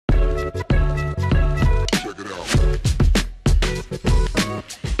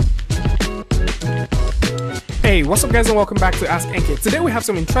What's up guys and welcome back to askNK. Today we have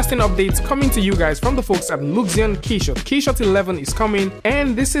some interesting updates coming to you guys from the folks at Luxion Keyshot. Keyshot 11 is coming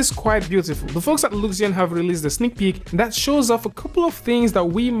and this is quite beautiful. The folks at Luxion have released a sneak peek that shows off a couple of things that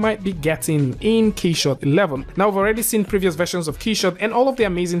we might be getting in Keyshot 11. Now I've already seen previous versions of Keyshot and all of the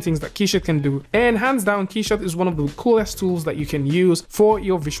amazing things that Keyshot can do, and hands down Keyshot is one of the coolest tools that you can use for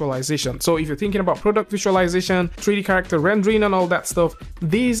your visualization. So if you're thinking about product visualization, 3D character rendering and all that stuff,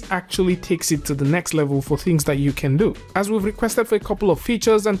 this actually takes it to the next level for things that you can do, as we've requested for a couple of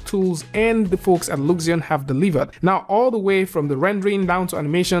features and tools and the folks at Luxion have delivered. Now all the way from the rendering down to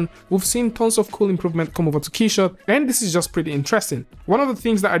animation, we've seen tons of cool improvement come over to Keyshot, and this is just pretty interesting. One of the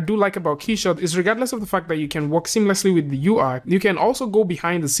things that I do like about Keyshot is, regardless of the fact that you can work seamlessly with the UI, you can also go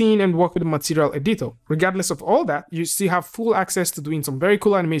behind the scene and work with the material editor. Regardless of all that, you still have full access to doing some very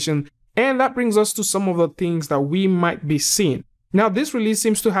cool animation, and that brings us to some of the things that we might be seeing. Now this release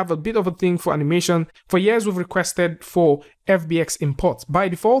seems to have a bit of a thing for animation. For years we've requested for FBX imports. By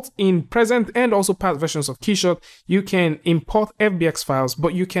default, in present and also past versions of Keyshot, you can import FBX files,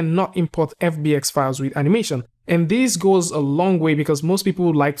 but you cannot import FBX files with animation. And this goes a long way because most people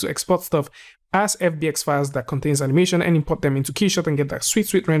would like to export stuff as FBX files that contains animation and import them into Keyshot and get that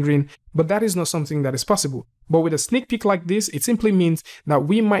sweet rendering, but that is not something that is possible. But with a sneak peek like this, it simply means that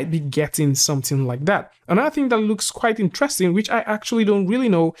we might be getting something like that. Another thing that looks quite interesting, which I actually don't really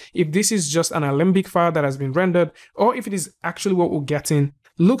know if this is just an Alembic file that has been rendered or if it is actually what we're getting,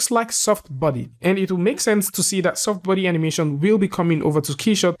 looks like soft body, and it will make sense to see that soft body animation will be coming over to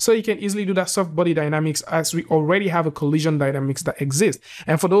Keyshot, so you can easily do that soft body dynamics, as we already have a collision dynamics that exists.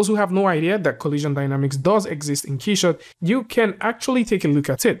 And for those who have no idea that collision dynamics does exist in Keyshot, you can actually take a look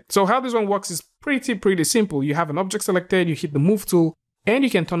at it. So how this one works is pretty simple. You have an object selected, you hit the move tool, and you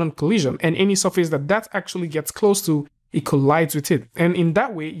can turn on collision, and any surface that actually gets close to, it collides with it. And in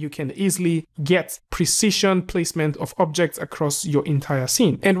that way, you can easily get precision placement of objects across your entire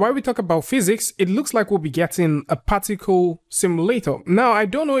scene. And while we talk about physics, it looks like we'll be getting a particle simulator. Now, I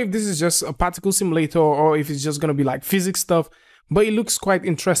don't know if this is just a particle simulator or if it's just going to be like physics stuff, but it looks quite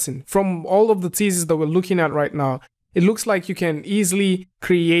interesting. From all of the teasers that we're looking at right now, it looks like you can easily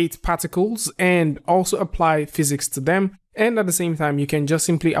create particles and also apply physics to them. And at the same time, you can just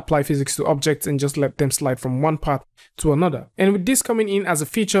simply apply physics to objects and just let them slide from one path to another. And with this coming in as a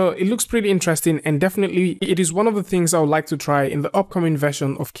feature, it looks pretty interesting, and definitely it is one of the things I would like to try in the upcoming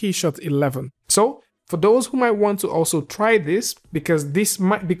version of Keyshot 11. So for those who might want to also try this, because this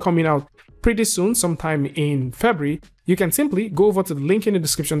might be coming out pretty soon, sometime in February, you can simply go over to the link in the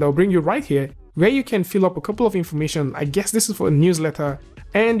description that will bring you right here, where you can fill up a couple of information. I guess this is for a newsletter,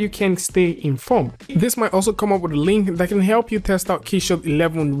 and you can stay informed. This might also come up with a link that can help you test out Keyshot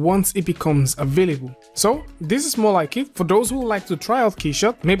 11 once it becomes available. So this is more like it. For those who like to try out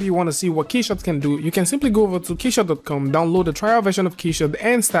Keyshot, maybe you want to see what Keyshot can do, you can simply go over to keyshot.com, download the trial version of Keyshot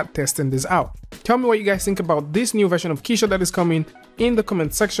and start testing this out. Tell me what you guys think about this new version of Keyshot that is coming in the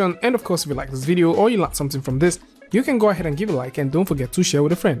comment section, and of course if you like this video or you learned something from this, you can go ahead and give a like, and don't forget to share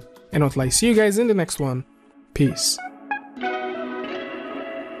with a friend. And until I see you guys in the next one, peace.